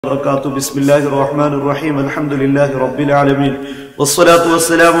وبركاته. بسم الله الرحمن الرحيم. الحمد لله رب العالمين والصلاة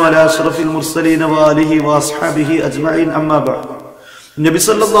والسلام على أشرف المرسلين وآله وأصحابه أجمعين. أما بعد. നബി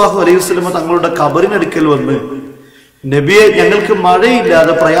സല്ലല്ലാഹു അലൈഹി വസല്ലം തങ്ങളുടെ ഖബറിനടുക്കൽ വന്ന് നബിയെ ഞങ്ങൾക്ക്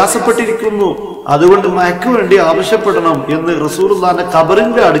മഴയില്ലാതെ പ്രയാസപ്പെട്ടിരിക്കുന്നു, അതുകൊണ്ട് മഴയ്ക്ക് വേണ്ടി ആവശ്യപ്പെടണം എന്ന് റസൂലുള്ളാഹിന്റെ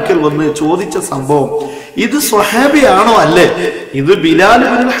ഖബറിന്റെ അടുക്കൽ വന്ന് ചോദിച്ച സംഭവം ഇത് സ്വഹാബിയാണോ അല്ലേ? ഇത് ബിലാൽ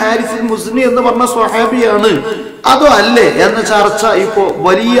ഇബ്നുൽ ഹാരിസ് മുസ്നി എന്ന് പറഞ്ഞ സ്വഹാബിയാണ് അതോ അല്ലേ എന്ന ചർച്ച ഇപ്പോ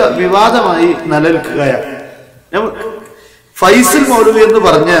വലിയ വിവാദമായി നിലനിൽക്കുകയാണ്. ഫൈസൽ മൗലവി എന്ന്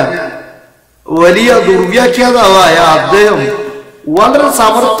പറഞ്ഞ വലിയ ദുർവ്യാഖ്യാതാവായ അദ്ദേഹം വളരെ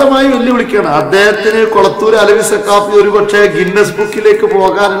സമർത്ഥമായി വെല്ലുവിളിക്കുകയാണ്. അദ്ദേഹത്തിന് കൊളത്തൂർ അലവി സക്കാഫി ഒരു പക്ഷേ ഗിന്നസ് ബുക്കിലേക്ക്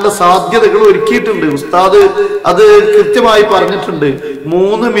പോകാനുള്ള സാധ്യതകൾ ഒരുക്കിയിട്ടുണ്ട്. ഉസ്താദ് അത് കൃത്യമായി പറഞ്ഞിട്ടുണ്ട്.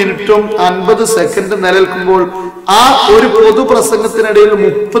 3 മിനിറ്റും 50 സെക്കൻഡ് നിലനിൽക്കുമ്പോൾ ആ ഒരു പൊതുപ്രസംഗത്തിനിടയിൽ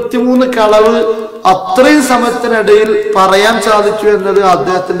 33 കളവ് അത്രയും സമയത്തിനിടയിൽ പറയാൻ സാധിച്ചു എന്നത്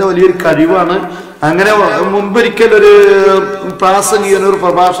അദ്ദേഹത്തിന്റെ വലിയൊരു കഴിവാണ്. അങ്ങനെ മുമ്പൊരിക്കൽ ഒരു പ്രാസംഗികൻ ഒരു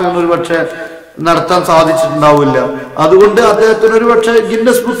പ്രഭാഷകൻ ഒരു പക്ഷെ നടത്താൻ സാധിച്ചിട്ടുണ്ടാവില്ല. അതുകൊണ്ട് അദ്ദേഹത്തിന് ഒരു പക്ഷെ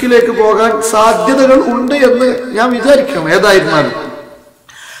ഗിന്നസ് ബുക്കിലേക്ക് പോകാൻ സാധ്യതകൾ ഉണ്ട് എന്ന് ഞാൻ വിചാരിക്കണം. ഏതായിരുന്നാലും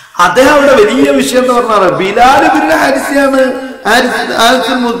അദ്ദേഹം അവിടെ വലിയ വിഷയം എന്ന് പറഞ്ഞാൽ ബിലാൽ ഇബ്നുൽ ഹാരിസിയാണ്,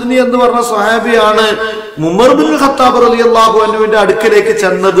 ഹാരിസുൽ മുദ്നി എന്ന് പറഞ്ഞ സ്വഹാബിയാണ് ഉമർ ഇബ്നുൽ ഖത്താബ് റളിയല്ലാഹു അൻഹുവിന്റെ അടുക്കലേക്ക്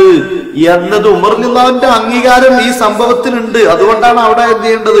ചെന്നത് എന്നത് ഉമർ റളിയല്ലാഹുവിന്റെ അംഗീകാരം ഈ സംഭവത്തിനുണ്ട്. അതുകൊണ്ടാണ് അവിടെ എന്ത്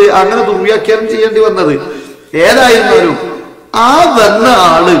ചെയ്യേണ്ടത്, അങ്ങനെ ദുർവ്യാഖ്യാനം ചെയ്യേണ്ടി വന്നത്. ഏതായിരുന്നാലും ആ വന്ന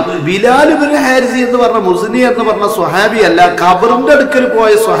ആള് ബിലാൽ ഇബ്നുൽ ഹാരിസി എന്ന് പറഞ്ഞ മുസ്നി എന്ന് പറഞ്ഞ സ്വഹാബി അല്ല, ഖബറിന്റെ അടുക്കൽ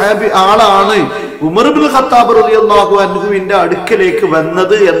പോയ സ്വഹാബി ആളാണ് ഉമർ ഇബ്നുൽ ഖത്താബ് റളിയല്ലാഹു അൻഹുവിന്റെ അടുക്കലേക്ക്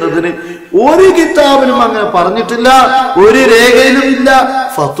വന്നത് എന്നതിന് ഒരു കിതാബിലും അങ്ങനെ പറഞ്ഞിട്ടില്ല, ഒരു രേഖയിലും ഇല്ല,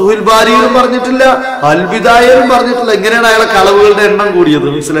 ഫതുഹുൽ ബാരിയിലും പറഞ്ഞിട്ടില്ല, അൽ ബിദായയിലും പറഞ്ഞിട്ടില്ല. എങ്ങനെയാണ് അയാളെ കളവുകളുടെ എണ്ണം കൂടിയത്?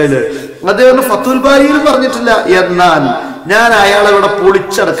 മനസ്സിലായില്ലേ? അദ്ദേഹം ഫതുഹുൽ ബാരിയിലും പറഞ്ഞിട്ടില്ല. എന്നാൽ ഞാൻ അയാളെ ഇവിടെ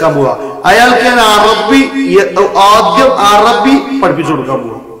പൊളിച്ചടക്കാൻ പോവാ. അയാൾക്ക് ഞാൻ ആദ്യം അറബി പഠിപ്പിച്ചു കൊടുക്കാൻ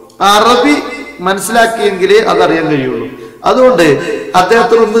പോവാ. അറബി മനസ്സിലാക്കിയെങ്കിലേ അതറിയാൻ കഴിയുള്ളൂ. അതുകൊണ്ട്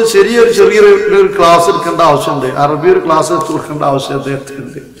അദ്ദേഹത്തിന് ഒന്ന് ചെറിയൊരു ക്ലാസ് എടുക്കേണ്ട ആവശ്യമുണ്ട്. അറബി ഒരു ക്ലാസ് എടുത്ത് കൊടുക്കേണ്ട ആവശ്യം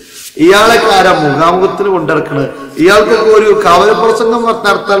അദ്ദേഹത്തിനുണ്ട്. ഇയാളെ ആരാ മുഖാമുഖത്തിന് കൊണ്ടിറക്കണത്? ഇയാൾക്കൊക്കെ ഒരു കവലപ്രസംഗം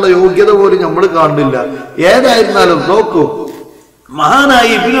നടത്താനുള്ള യോഗ്യത പോലും നമ്മൾ കാണുന്നില്ല. ഏതായിരുന്നാലും നോക്കൂ, മഹാനായ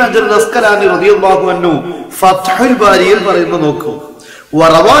ഇബ്നു ഹജർ അസ്ഖലാനി റളിയല്ലാഹു അൻഹു ഫത്ഹുൽ ബാരിയിൽ പറയുന്നു. നോക്കൂ,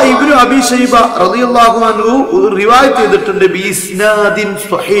 വറവാ ഇബ്നു അബീ ശൈബ റളിയല്ലാഹു അൻഹു റിവായത്ത് ചെയ്തിട്ടുണ്ട് ബി ഇസ്നാദിൻ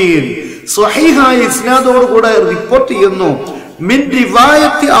സ്വഹീഹ്, സ്വഹീഹായ ഇസ്നാദോട് കൂടെ റിപ്പോർട്ട് ചെയ്യുന്നു. മിൻ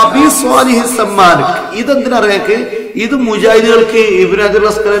റിവായത്തി അബീ സ്വാലിഹ് സമ്മാൻ. ഇതെന്തിനറിയാക്ക്, ഇത് മുജാഹിദുകൾക്ക് ഇബ്നു ഹജർ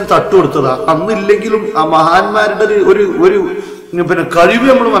അസ്ഖലാനി തട്ടുകൊടുത്തതാ. അന്നില്ലെങ്കിലും ആ മഹാന്മാരുടെ ഒരു പിന്നെ കഴിവ്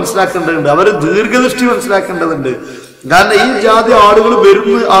നമ്മൾ മനസ്സിലാക്കേണ്ടതുണ്ട്. അവര് ദീർഘദൃഷ്ടി മനസ്സിലാക്കേണ്ടതുണ്ട്. കാരണം ഈ ജാതി ആളുകൾ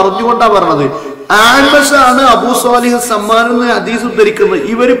വരുന്ന അറിഞ്ഞുകൊണ്ടാ പറഞ്ഞത്. ആമസ് ആണ് അബൂ സ്വാലിഹ് സമ്മാൻ എന്ന് ഹദീസ് ഉദ്ധരിക്കുന്നത്.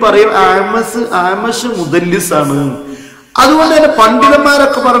 ഇവര് പറയും ആമസ് മുദല്ലിസ് ആണ്. അതുകൊണ്ട് തന്നെ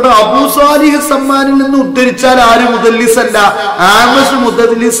പണ്ഡിതന്മാരൊക്കെ പറഞ്ഞത് അബൂ സ്വാലിഹ് സമ്മാനിൽ നിന്ന് ഉദ്ധരിച്ചാൽ ആര് മുദല്ലിസ് അല്ല, ആമസ്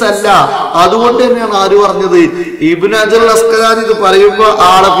മുദല്ലിസ് അല്ല. അതുകൊണ്ട് തന്നെയാണ് ആര് പറഞ്ഞത്, ഇബ്നു ഹജർ അസ്ഖലാനി ഇത് പറയുമ്പോ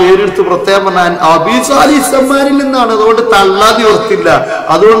ആളെ പേരെടുത്ത് പ്രത്യേകം പറഞ്ഞാൽ അബൂ സ്വാലിഹ് സമ്മാനിൽ നിന്നാണ്. അതുകൊണ്ട് തള്ളാതി ഓർത്തില്ല.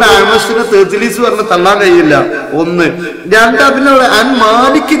 അതുകൊണ്ട് ആമസിനെ തെദ്ലീസ് പറഞ്ഞ് തള്ളാൻ കഴിയില്ല. ഒന്ന്. രണ്ടാമത്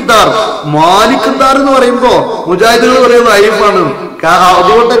മാലിക്കിദ്ദാർ എന്ന് പറയുമ്പോ മുജാഹിദുകൾ പറയുന്നത് അയ്യപ്പാണ്.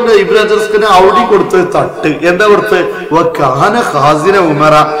 അതുകൊണ്ട് തന്നെ ഇബ്നു ഹജർ അസ്ഖലാനി അവിടെ കൊടുത്തത് തട്ട്. എന്താ കൊടുത്തത്, വകാന ഖാസിന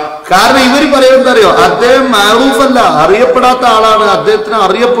ഉമറ. കാരണം ഇവര് പറയുന്നത് അറിയോ, അദ്ദേഹം മഅറൂഫ് അല്ല, അറിയപ്പെടാത്ത ആളാണ്, അദ്ദേഹത്തിന്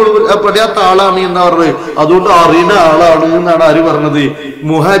അറിയപ്പെടാത്ത ആളാണ് എന്ന് പറഞ്ഞത്. അതുകൊണ്ട് അറിയുന്ന ആളാണ് എന്നാണ് ആര് പറഞ്ഞത്,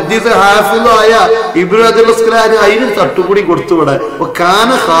 മുഹദ്ദിസ് ഹാഫിളായ ഇബ്നു ഹജർ അസ്ഖലാനി അതിന് തട്ടുകൂടി കൊടുത്തുവിടെ. കാന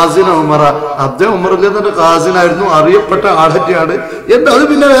ഖാസിന ഉമറ, അദ്ദേഹം ഉമർ റളിയല്ലാഹു ഖാസിനായിരുന്നു, അറിയപ്പെട്ട ആളെയാണ്. എന്താ അത്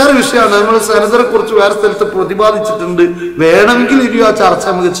പിന്നെ വേറെ വിഷയമാണ്. നമ്മൾ സനദരെ കുറിച്ച് വേറെ സ്ഥലത്ത് പ്രതിപാദിച്ചിട്ടുണ്ട്. വേണമെങ്കിൽ ഇനി ആ ചർച്ച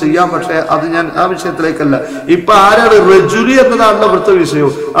നമുക്ക് ചെയ്യാം. പക്ഷെ അത് ഞാൻ ആ വിഷയത്തിലേക്കല്ല. ഇപ്പൊ ആരാണ് റജുലി എന്നതാണല്ലോ ഇവിടുത്തെ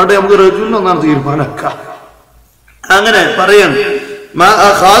വിഷയവും. അതുകൊണ്ട് നമുക്ക് റജുലിനൊന്നാണ് തീരുമാനക്കാം. അങ്ങനെ പറയാൻ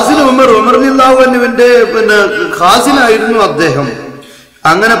ഖാസിന ഉമർ റളിയല്ലാഹു അൻഹുവിന്റെ പിന്നെ ഖാസിനായിരുന്നു അദ്ദേഹം.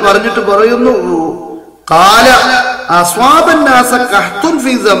 അങ്ങനെ പറഞ്ഞിട്ട് പറയുന്നു, ഖാല അസ്വാബൻ നാസ ഖഹ്തുൻ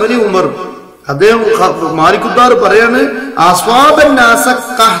ഫീ സമനി ഉമർ. അദ്ദേഹം മാലിക്കുദ്ദാർ പറയാണ്, അസ്വാബൻ നാസ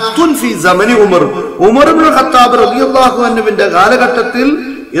ഖഹ്തുൻ ഫീ സമനി ഉമർ. ഉമർ ഇബ്നുൽ ഖത്താബ് റളിയല്ലാഹു അൻഹുവിന്റെ കാലഘട്ടത്തിൽ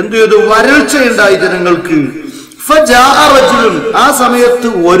എന്ത് ചെയ്തു, വരൾച്ചയുണ്ടായി ജനങ്ങൾക്ക്. ഫജാഅ റജുലുൻ, ആ സമയത്ത്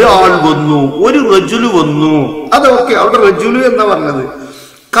ഒരാൾ വന്നു, ഒരു റജുലു വന്നു. അതൊക്കെ അവിടെ റജുലു എന്നാ പറഞ്ഞത്.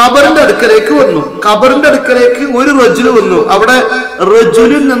 ഖബറിന്റെ അടുക്കലേക്ക് വന്നു. ഖബറിന്റെ അടുക്കലേക്ക് ഒരു റജുല് വന്നു. അവിടെ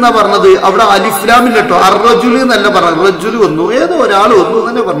റജുലുൻ എന്നാ പറഞ്ഞത്, അവിടെ അലിഫ്ലാമില്ല കേട്ടോ, അർറജുല് എന്നല്ല പറഞ്ഞത്, റജുല് വന്നു, ഏതോ ഒരാൾ വന്നു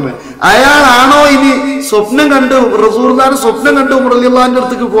തന്നെ പറഞ്ഞു. അയാളാണോ ഇനി സ്വപ്നം കണ്ട് റസൂലുള്ളാഹിന്റെ സ്വപ്നം കണ്ട് ഉമർ റളിയല്ലാഹുവിന്റെ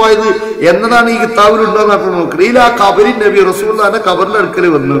അടുത്തേക്ക് പോയത് എന്നതാണ് ഈ കിതാബിലുണ്ടോന്ന് പറഞ്ഞു നോക്കുന്നത്. ആ ഖബറിൻ നബി റസൂലുള്ളാഹിന്റെ ഖബറിന്റെ അടുക്കൽ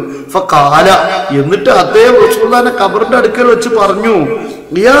വന്നു. ഫഖാല, എന്നിട്ട് അദ്ദേഹം റസൂലുള്ളാഹിന്റെ ഖബറിന്റെ അടുക്കൽ വെച്ച് പറഞ്ഞു,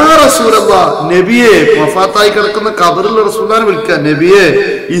 യാ റസൂലല്ലാഹ്, നബിയെ, വഫാത്തായി കിടക്കുന്ന ഖബറിൽ റസൂലുള്ളാഹിനെ വിളിക്കുക, നബിയെ,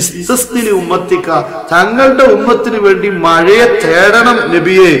 ഇസ്തസ്ഖിലി ഉമ്മത്തിക, തങ്ങളുടെ ഉമ്മത്തിന് വേണ്ടി മഴയെ തേടണം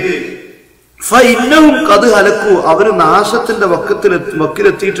നബിയെ. ഫഇന്നഹും ഖദ് ഹലക്കു, അവര് നാശത്തിന്റെ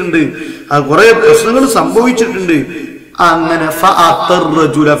വക്കിലെത്തിയിട്ടുണ്ട്, കുറെ പ്രശ്നങ്ങൾ സംഭവിച്ചിട്ടുണ്ട്. അങ്ങനെ ഫഅത്തർ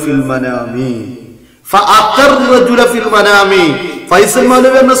റജുല ഫിൽ മനാമി, ഫഅത്തർ റജുല ഫിൽ മനാമി, ഫൈസൽ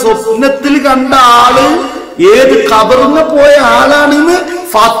മൗലവി എന്ന സ്വപ്നത്തിൽ കണ്ട ആള് ഏത് ഖബറിന് പോയ ആളാണെന്ന്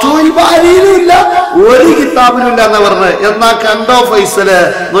ഫത്വയിൽ ബാരിയിലും ഇല്ല, ഒരു കിതാബിലും ഇല്ല എന്നാ പറഞ്ഞത്. എന്നാ കണ്ടോ ഫൈസല്,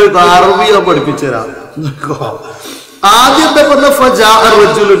 അറബിയെ പഠിപ്പിച്ചു തരാം. ആദ്യത്തെ പറഞ്ഞ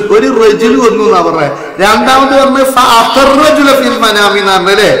ഒരു റജുൽ വന്നു എന്നാ പറഞ്ഞത്. രണ്ടാമത് പറഞ്ഞ ഫിൽ മനാമി എന്ന്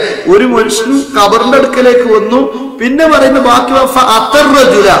പറഞ്ഞല്ലേ, ഒരു മനുഷ്യൻ ഖബറിന്റെ അടുക്കലേക്ക് വന്നു. പിന്നെ പറയുന്ന ബാക്കി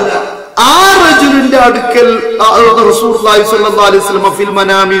റജുല, ആ റജുലിന്റെ അടുക്കൽ റസൂലുള്ളാഹി സ്വല്ലല്ലാഹു അലൈഹി വസല്ലം ഫിൽ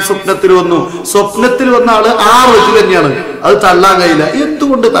മനാമി, സ്വപ്നത്തിൽ വന്നു. സ്വപ്നത്തിൽ വന്ന ആള് ആ റജുൽ തന്നെയാണ്. അത് തള്ളാൻ കഴിയില്ല.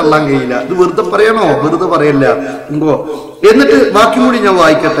 എന്തുകൊണ്ട് തള്ളാൻ കഴിയില്ല? ഇത് വെറുതെ പറയണോ? വെറുതെ പറയല്ല. എന്നിട്ട് ബാക്കി കൂടി ഞാൻ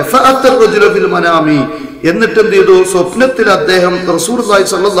വായിക്കട്ടെ. ഫഅത്തർ റജുല ഫിൽ മനാമി, എന്നിട്ട് എന്ത് ചെയ്തു? സ്വപ്നത്തിൽ അദ്ദേഹം റസൂലുള്ളാഹി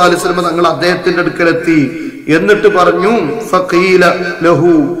സ്വല്ലല്ലാഹു അലൈഹി വസല്ലം തങ്ങൾ അദ്ദേഹത്തിന്റെ അടുക്കലെത്തി. എന്നിട്ട് പറഞ്ഞു, ഫഖീല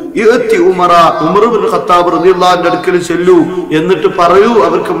ലഹു യഅതി ഉമറ, ഉമർ ഇബ്നു ഖത്താബ് റളിയല്ലാഹുവിന്റെ അടുക്കൽ ചെല്ലൂ, എന്നിട്ട് പറയൂ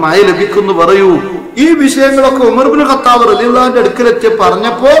അവർക്ക് മഴ ലഭിക്കുന്നു പറയൂ. ഈ വിഷയങ്ങളൊക്കെ ഉമർ ഇബ്നു ഖത്താബ് റളിയല്ലാഹുവിന്റെ അടുക്കലെത്തി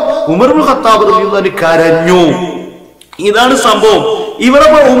പറഞ്ഞപ്പോ ഉമർ ഇബ്നു ഖത്താബ് റളിയല്ലാഹു കരഞ്ഞു. ഇതാണ് സംഭവം. ഇവിടെ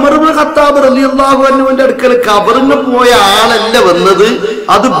ഉമർ ഇബ്നു ഖത്താബ് റളിയല്ലാഹു അൻഹുവിന്റെ അടുക്കൽ ഖബറിന് പോയ ആളല്ല വന്നത്,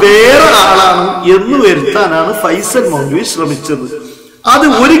 അത് വേറെ ആളാണ് എന്ന് വരുത്താനാണ് ഫൈസൽ മൗലവി ശ്രമിച്ചത്. അത്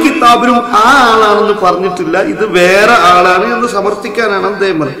ഒരു കിതാബിലും ആ ആളാണെന്ന് പറഞ്ഞിട്ടില്ല, ഇത് വേറെ ആളാണ് എന്ന് സമർത്ഥിക്കാനാണ്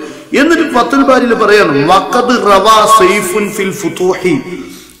അദ്ദേഹം പറഞ്ഞത്. എന്നിട്ട് ഫത്തുൽ ബാരിയിൽ പറയാണ്, വഖദ് റവാ സൈഫുൻ ഫിൽ ഫുതൂഹി,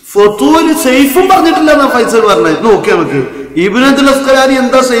 ഫുതൂഹ് സൈഫും പറഞ്ഞിട്ടില്ല എന്നാ ഫൈസൽ പറഞ്ഞത്. നോക്കിയാ നമുക്ക് ഇബ്നു അസ്കലാനി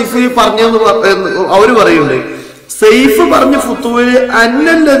എന്താ സൈഫ് പറഞ്ഞെന്ന് അവര് പറയുന്നുണ്ട്. സൈഫ് പറഞ്ഞ ഫുതൂഹ്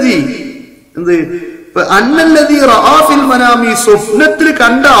അന്നല്ലദി, എന്ത് അന്നല്ലദി റആ ഫിൽ മനാമി, സ്വപ്നത്തിൽ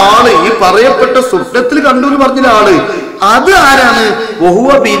കണ്ട ആള്, ഈ പറയപ്പെട്ട സ്വപ്നത്തിൽ കണ്ടു എന്ന് പറഞ്ഞ ആള് അത് ആരാണ്? വഹുവ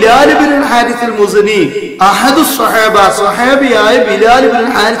ബിലാൽ ഇബ്നുൽ ഹാരിസുൽ മുസ്നി, അഹദു സ്വഹാബ, സ്വഹാബിയായ ബിലാൽ ഇബ്നുൽ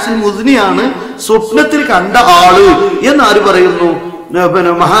ഹാരിസുൽ മുസ്നിയാണ് സ്വപ്നത്തിൽ കണ്ട ആള് എന്ന് ആര് പറയുന്നു?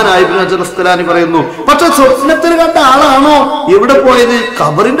 മഹാനായ ഇബ്നു അസ്കലാനി പറയുന്നു. പക്ഷെ സ്വപ്നത്തിൽ കണ്ട ആളാണോ എവിടെ പോയത്?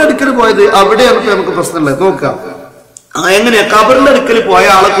 ഖബറിന്റെ അടുക്കൽ പോയത്. അവിടെയാണ് നമുക്ക് പ്രശ്നമുള്ളത്. നോക്കാം എങ്ങനെയാ ഖബറിന്റെ അടുക്കൽ പോയ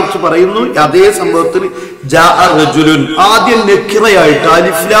ആളെ കുറിച്ച് പറയുന്നു. അതേ സംഭവത്തിൽ ജാഅ റജുലുൻ, ആദ്യം നക്കിറയായിട്ട്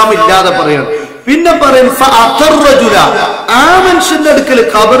അലിഫ്ലാം ഇല്ലാതെ പറയാണ്. പിന്നെ പറയും ഫഅത്തർ റജുല, ആ മനുഷ്യന്റെ അടുക്കൽ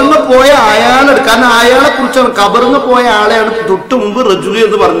ഖബറിന് പോയ അയാളെ, കാരണം അയാളെ കുറിച്ചാണ്, ഖബറിന് പോയ ആളെയാണ് തൊട്ട് മുമ്പ് റജുലി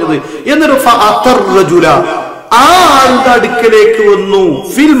എന്ന് പറഞ്ഞത്. എന്നിട്ട് ഫഅത്തർ റജുല, ആ ആളുടെ അടുക്കലേക്ക് വന്നു.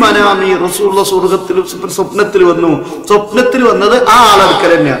 ഫിൽ മനാമി, റസൂലുള്ളാഹി സ്വർഗ്ഗത്തിലും സ്വപ്നത്തിൽ വന്നു. സ്വപ്നത്തിൽ വന്നത് ആ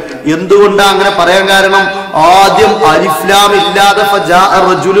ആളടുക്കൽ തന്നെയാണ്. എന്തുകൊണ്ടാ അങ്ങനെ പറയാൻ കാരണം? ആദ്യം അലിഫ്ലാം ഇല്ലാതെ ഫജാഅ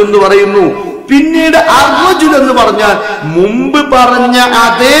റജുൽ എന്ന് പറയുന്നു. പിന്നീട് അർറജുൽ എന്ന് പറഞ്ഞാൽ മുമ്പ് പറഞ്ഞ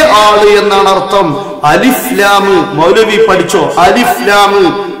അതേ ആള് എന്നാണ് അർത്ഥം. അലിഫ്ലാം മൗലവി പഠിച്ചോ? അലിഫ്ലാം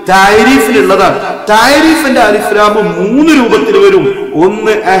താരീഫിലുള്ളതാണ്. താരീഫിന്റെ അലിഫ്ലാം 3 രൂപത്തിൽ വരും.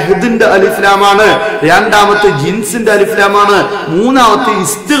 ഒന്ന് അഹദിന്റെ അലിഫ്ലാമാണ്, രണ്ടാമത്തെ ജിൻസിന്റെ അലിഫ്ലാമാണ്, മൂന്നാമത്തെ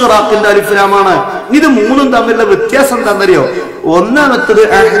ഇസ്തിഗ്റാഖിന്റെ അലിഫ്ലാമാണ്. ഇത് മൂന്നും തമ്മിലുള്ള വ്യത്യാസം എന്താണെന്നറിയോ? ഒന്നാമത്തത്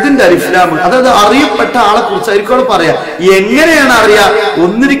അഹദിന്റെ അലിഫ്ലാം, അതായത് അറിയപ്പെട്ട ആളെ കുറിച്ചായിരിക്കും അവിടെ പറയാം. എങ്ങനെയാണ് അറിയാം?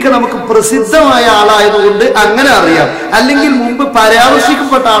 ഒന്നിരിക്കൽ നമുക്ക് പ്രസിദ്ധമായ ആളായതുകൊണ്ട് അങ്ങനെ അറിയാം, അല്ലെങ്കിൽ മുമ്പ്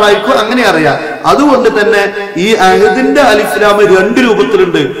പരാമർശിക്കപ്പെട്ട ആളായിരിക്കും അങ്ങനെ അറിയാം. അതുകൊണ്ട് തന്നെ ഈ അഹദിന്റെ അലിഫ്ലാം 2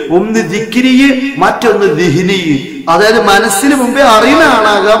 രൂപത്തിലുണ്ട്. ഒന്ന് ദിക്രി, മറ്റൊന്ന് ദിഹ്നി. അതായത് മനസ്സിന് മുമ്പേ അറിയുന്ന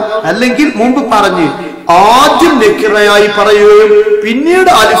ആളാകാം, അല്ലെങ്കിൽ മുമ്പ് പറഞ്ഞ് ആദ്യം നക്കിറയായി പറയുകയും പിന്നീട്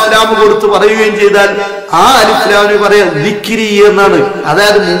അലിഫ്ലാം കൊടുത്ത് പറയുകയും ചെയ്താൽ ആ അലിഫ്ലാമിന് പറയാം ദിക്രി എന്നാണ്.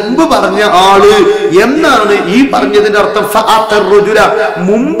 അതായത് മുമ്പ് പറഞ്ഞ ആള് എന്നാണ് ഈ പറഞ്ഞതിന്റെ അർത്ഥം. ഫഅത്തർ റജുല,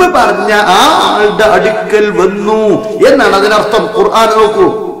 മുമ്പ് പറഞ്ഞ ആ ആളുടെ അടുക്കൽ വന്നു എന്നാണ് അതിനർത്ഥം. ഖുർആൻ നോക്കൂ,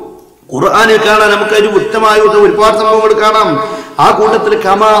 ഖുർആനിൽ കാണാൻ നമുക്ക് അതിന് വ്യക്തമായ ഒരുപാട് സംഭവങ്ങൾ കാണാം. ആ കൂട്ടത്തിൽ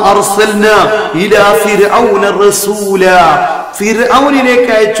കമാ അർസൽനാ ഇലാ ഫിർഔന റസൂല,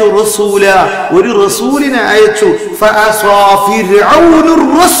 ഫിർഔനിലേക്ക് അയച്ചു റസൂല, ഒരു റസൂലിനെ അയച്ചു. ഫഅസാ ഫിർഔനുർ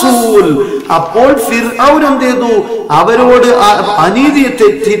റസൂൽ, അപ്പോൾ ഫിർഔൻ എന്ത് ചെയ്തു? അവരോട് അനീതിയെ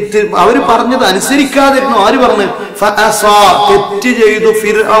അവർ പറഞ്ഞത് അനുസരിക്കാതിരുന്നു. ആര് പറഞ്ഞു? ഫഅസാ, തെറ്റ് ചെയ്തു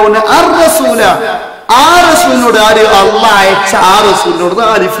ഫിർഔന അർ റസൂല, ആ റസൂലിനോട് ആര് അള്ളാഹ് അയച്ച ആ റസൂലിനോട്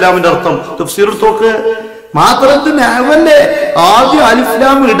അലിഫ്ലാമിന്റെ അർത്ഥം തഫ്സീർ എടുത്തോക്ക്. മാത്രത്തിന് അവന്റെ ആദ്യം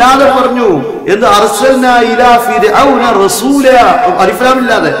അലിഫ്ലാം ഇടാതെ പറഞ്ഞു എന്ത് അർസൽനാ ഇലാ ഫിർഔന റസൂല അലിഫ്ലാം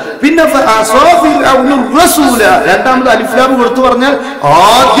ഇല്ലാതെ. പിന്നെ രണ്ടാമത് അലിഫ്ലാം കൊടുത്തു പറഞ്ഞാൽ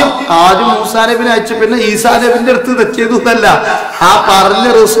ആദ്യം മൂസാ നബിനെ അയച്ചു പിന്നെ ഈസാ നബിന്റെ അടുത്ത് തെറ്റിയതു എന്നല്ല, ആ പറഞ്ഞ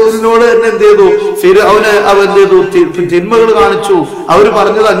റസൂലിനോട് തന്നെ എന്ത് ചെയ്തു ഫിർഔന് അവൻ എന്ത് ചെയ്തു തിന്മകൾ കാണിച്ചു, അവര്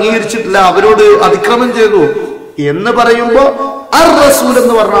പറഞ്ഞത് അംഗീകരിച്ചിട്ടില്ല, അവരോട് അതിക്രമം ചെയ്തു എന്ന് പറയുമ്പോ റസൂൽ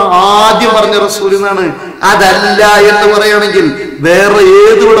എന്ന് പറഞ്ഞാൽ ആദ്യം പറഞ്ഞ റസൂൽ എന്നാണ്. അതല്ല എന്ന് പറയുകയാണെങ്കിൽ വേറെ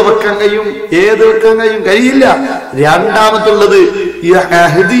ഏതുകൂടെ വെക്കാൻ കഴിയും? കഴിയില്ല. രണ്ടാമതുള്ളത് ഈ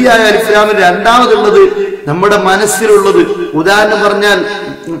അഹദിയായ അലിഫ്ലാമിൽ രണ്ടാമതുള്ളത് നമ്മുടെ മനസ്സിലുള്ളത്.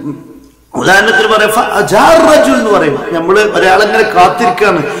 ഉദാഹരണത്തിന് പറയാം എന്ന് പറയും, നമ്മള് ഒരാളെങ്ങനെ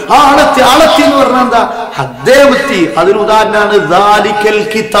കാത്തിരിക്കാണ്, ആളെത്തി എന്ന് പറഞ്ഞാൽ എന്താ അദ്ദേഹമെത്തി. അതിന് ഉദാഹരണമാണ് ദാലിക്കൽ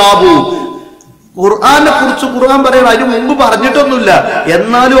കിതാബു. ഖുർആനെ കുറിച്ച് ഖുർആൻ പറയണം, അതിന് മുമ്പ് പറഞ്ഞിട്ടൊന്നുമില്ല,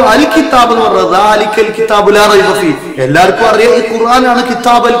 എന്നാലും അൽ കിതാബ് എന്ന് പറഞ്ഞത് ദാലിക്കൽ കിതാബു ലാ റൈബ ഫീ. എല്ലാവർക്കും അറിയാം ഈ ഖുർആനാണ്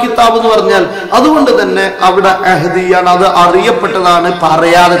കിതാബ് അൽ കിതാബ് എന്ന് പറഞ്ഞാൽ. അതുകൊണ്ട് തന്നെ അവിടെ അഹദിയാണ്, അത് അറിയപ്പെട്ടതാണ്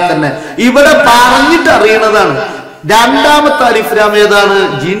പറയാതെ തന്നെ. ഇവിടെ പറഞ്ഞിട്ട് അറിയണതാണ്. രണ്ടാമത്തെ അലിഫ്ലാം ഏതാണ്?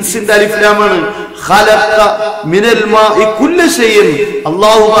 ജിൻസിന്റെ അലിഫ്ലാമാണ്.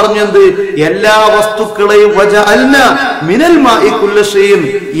 അള്ളാഹു പറഞ്ഞത് എല്ലാ വസ്തുക്കളെയും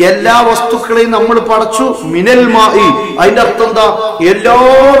എല്ലാ വസ്തുക്കളെയും നമ്മൾ പടച്ചു മിനൽ മായി. അതിന്റെ അർത്ഥം എന്താ? എല്ലാ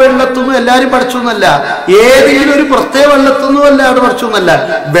വെള്ളത്തുനിന്നും എല്ലാരും പഠിച്ചു എന്നല്ല, ഏതെങ്കിലും ഒരു പ്രത്യേക വെള്ളത്തുനിന്നും എല്ലാവരും പഠിച്ചു എന്നല്ല,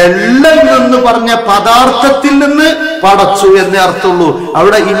 വെള്ളം എന്ന് പറഞ്ഞ പദാർത്ഥത്തിൽ നിന്ന് പടച്ചു എന്നേ അർത്ഥമുള്ളൂ.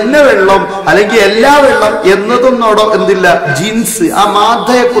 അവിടെ ഇന്ന വെള്ളം അല്ലെങ്കിൽ എല്ലാ വെള്ളം എന്നതൊന്നോടോ എന്തില്ല, ജിൻസ് ആ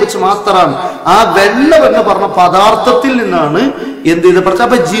മാധയെ കുറിച്ച് മാത്രമാണ്. ആ വെള്ളം എന്ന് പറഞ്ഞ പദാർത്ഥത്തിൽ നിന്നാണ് എന്ത് ചെയ്ത് പഠിച്ചത്.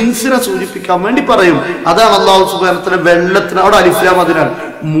 അപ്പൊ ജിൻസിനെ സൂചിപ്പിക്കാൻ വേണ്ടി പറയും. അതാണ് അല്ലാഹു സുബ്ഹാനഹു വ തആല വെള്ളത്തിന് അവിടെ അലിഫ്ലാം. അതിനാണ്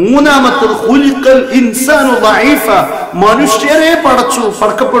മൂന്നാമത്തത് ഖുലിഖൽ ഇൻസാനു ദഈഫ. മനുഷ്യരെ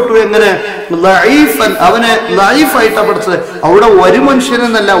പടക്കപ്പെട്ടു എങ്ങനെ? ദഈഫൻ, അവനെ ദഈഫായിട്ടാണ് പഠിച്ചത്. അവിടെ ഒരു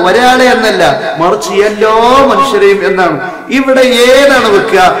മനുഷ്യനെന്നല്ല, ഒരാളെ എന്നല്ല, മറിച്ച് എല്ലാ മനുഷ്യരെയും എന്നാണ്. ഇവിടെ ഏതാണ്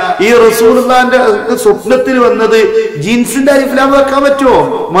വെക്കുക? ഈ റസൂലുള്ളാഹിന്റെ സ്വപ്നത്തിൽ വന്നത് ജിൻസിന്റെ അലിഫ്ലാം വെക്കാൻ പറ്റുമോ?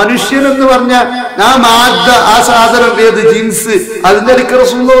 മനുഷ്യൻ എന്ന് പറഞ്ഞ ആ മാദ്ദ, ആ സാധനം ഏത്? ജിൻസ്. അതിന്റെ അടിക്ക്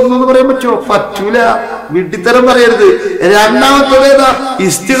റസൂലുള്ളാഹി ഒന്നെന്ന് പറയാൻ പറ്റുമോ? പറ്റൂല. വിഡ്ഢിത്തരം പറയരുത്. രണ്ടാമത്തേത് ഏതാ?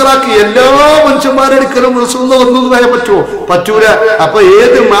 ഇസ്തിഗ്റാഖ്. എല്ലാ മനുഷ്യന്മാരെ അടുക്കലും റസൂലുള്ളാഹി ഒന്നെന്ന് പറയാൻ പറ്റുമോ? പറ്റൂല. അപ്പൊ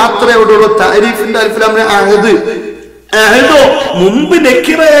ഏത് മാത്രമേ അവിടെ ഉള്ളൂ? താരീഫിന്റെ അലിഫ്ലാമിന് അഹദ്. അഹദോ മുമ്പ്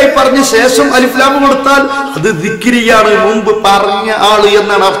നക്കിറയായി പറഞ്ഞ ശേഷം അലിഫ്ലാം കൊടുത്താൽ അത് ദിക്രിയാണ്, മുമ്പ് പറഞ്ഞ ആള്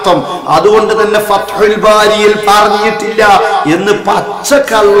എന്നാണ് അർത്ഥം. അതുകൊണ്ട് തന്നെ ഫത്ഹുൽ ബാരിയിൽ പറഞ്ഞിട്ടില്ല എന്ന്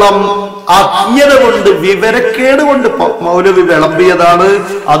പച്ചക്കള്ളം അജ്ഞത കൊണ്ട് വിവരക്കേട് കൊണ്ട് മൗലവി വിളമ്പിയതാണ്.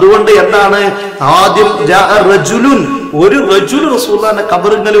 അതുകൊണ്ട് എന്താണ്? ആദ്യം ഒരു റജുൽ റസൂലുള്ളാഹിന്റെ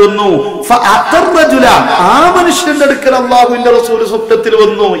ഖബറിൽ വന്നു. ആ മനുഷ്യന്റെ അടുക്കൽ അല്ലാഹുവിന്റെ റസൂൽ സ്വപ്നത്തിൽ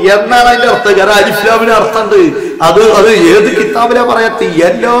വന്നു എന്നാണ് അതിന്റെ അർത്ഥം. അലിഫ്ലാമിന് അർത്ഥമുണ്ട്. അത് ഏത് കിതാബിലാ പറയാത്ത?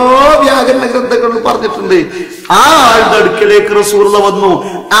 എല്ലാ വ്യാകരണ ഗ്രന്ഥങ്ങളിലും പറഞ്ഞിട്ടുണ്ട്. ആ ആളുടെ അടുക്കലേക്ക് റസൂലുള്ളാഹി വന്നു.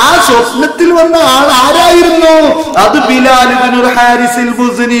 ആ സ്വപ്നത്തിൽ വന്ന ആൾ ആരായിരുന്നു? അത് ബിലാൽ ഇബ്നുൽ ഹാരിസിൽ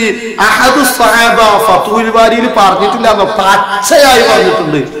ബുസ്നി, അഹദു സ്വഹാബ. ഫത്ഹുൽ ബാരിയിൽ പറഞ്ഞിട്ടില്ല, പച്ചയായി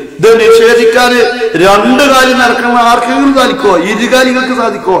പറഞ്ഞിട്ടുണ്ട്. ഇത് നിഷേധിക്കാൻ രണ്ട് കാലം നടക്കണം. ആർക്കെങ്കിലും സാധിക്കോ? ഇരുകാലികൾക്ക്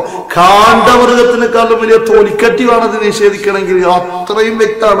സാധിക്കോ? കാണ്ഡമൃഗത്തിനേക്കാളും വലിയ തൊലിക്കട്ടി വേണത് നിഷേധിക്കണമെങ്കിൽ. അത്രയും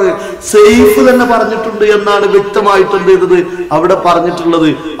വ്യക്തമാണ്. സൈഫ് തന്നെ പറഞ്ഞിട്ടുണ്ട് എന്നാണ് വ്യക്തമായിട്ടുണ്ട് ഇത് അവിടെ പറഞ്ഞിട്ടുള്ളത്.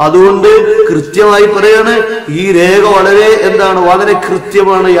 അതുകൊണ്ട് കൃത്യമായി പറയാണ്, ഈ രേഖ വളരെ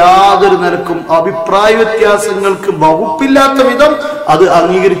കൃത്യമാണ്. യാതൊരു നിലക്കും അഭിപ്രായ വ്യത്യാസങ്ങൾക്ക് വകുപ്പില്ലാത്ത വിധം അത്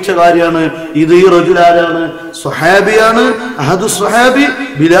അംഗീകരിച്ച കാര്യമാണ്. ഇത് ഈ റജുലാരാണ്? സ്വഹാബിയാണ്. അഹദു സ്വഹാബി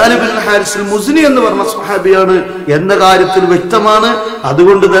ബിലാൽ ഇബ്നുൽ ഹാരിസിൽ മുസ്നി എന്ന് പറഞ്ഞ സ്വഹാബിയാണ് എന്ന കാര്യത്തിൽ വ്യക്തമാണ്.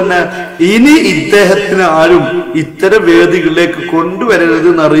 അതുകൊണ്ട് തന്നെ ഇനി ഇദ്ദേഹത്തിന് ആരും ഇത്തരം വേദികളിലേക്ക് കൊണ്ടുവരരുത്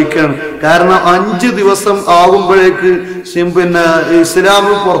എന്ന് അറിയിക്കുകയാണ്. കാരണം 5 ദിവസം ആകുമ്പോഴേക്ക് പിന്നെ ഇസ്ലാം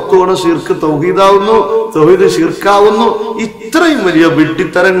പുറത്തു പോണ ശിർക്ക് തൗഹീദാവുന്നു, തൗഹീദ് ശിർക്കാവുന്നു. ഇത്രയും വലിയ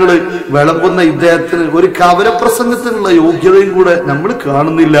വിഡ്ഢിത്തരങ്ങള് വിളമ്പുന്ന ഇദ്ദേഹത്തിന് ഒരു കവലപ്രസംഗത്തിനുള്ള യോഗ്യതയും കൂടെ നമ്മൾ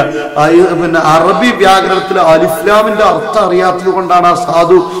കാണുന്നില്ല. പിന്നെ അറബി വ്യാകരണത്തിൽ അലിഫ്ലാമിന്റെ അർത്ഥം അറിയാത്തത് കൊണ്ടാണ് ആ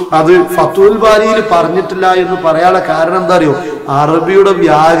സാധു അത് ഫത്ഹുൽ ബാരിയിൽ പറഞ്ഞിട്ടില്ല എന്ന് പറയാനുള്ള കാരണം എന്താ അറിയോ? അറബിയുടെ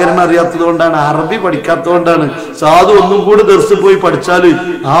വ്യാകരണം അറിയാത്തത് കൊണ്ടാണ്, അറബി പഠിക്കാത്തത് കൊണ്ടാണ്. സാധു ഒന്നും കൂടി ദർസിൽ പോയി പഠിച്ചാൽ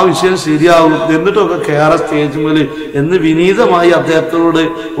ആ വിഷയം ശരിയാവും. എന്നിട്ടൊക്കെ കേരള സ്റ്റേജ് മേല് എന്ന് വിനീതമായി അദ്ദേഹത്തോട്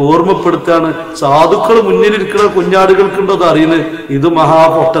ഓർമ്മപ്പെടുത്താണ്. സാധുക്കൾ മുന്നിലിരിക്കുന്ന കുഞ്ഞാടുകൾക്കുണ്ടോ അത് അറിയുന്നത്? ഇത്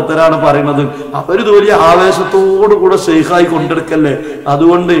മഹാപൊട്ടത്തരാണ് പറയുന്നത്. അവരിത് വലിയ ആവേശത്തോടു കൂടെ ശൈഖായി കൊണ്ടെടുക്കല്ലേ.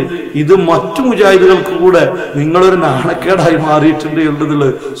 അതുകൊണ്ട് ഇത് മറ്റു മുജാഹിദുകൾക്ക് കൂടെ നിങ്ങളൊരു നാണക്കേടായി മാറിയിട്ടുണ്ട്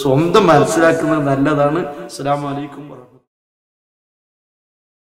എന്നുള്ളത് സ്വന്തം മനസ്സിലാക്കുന്നത് നല്ലതാണ്. അസ്സലാമു അലൈക്കും.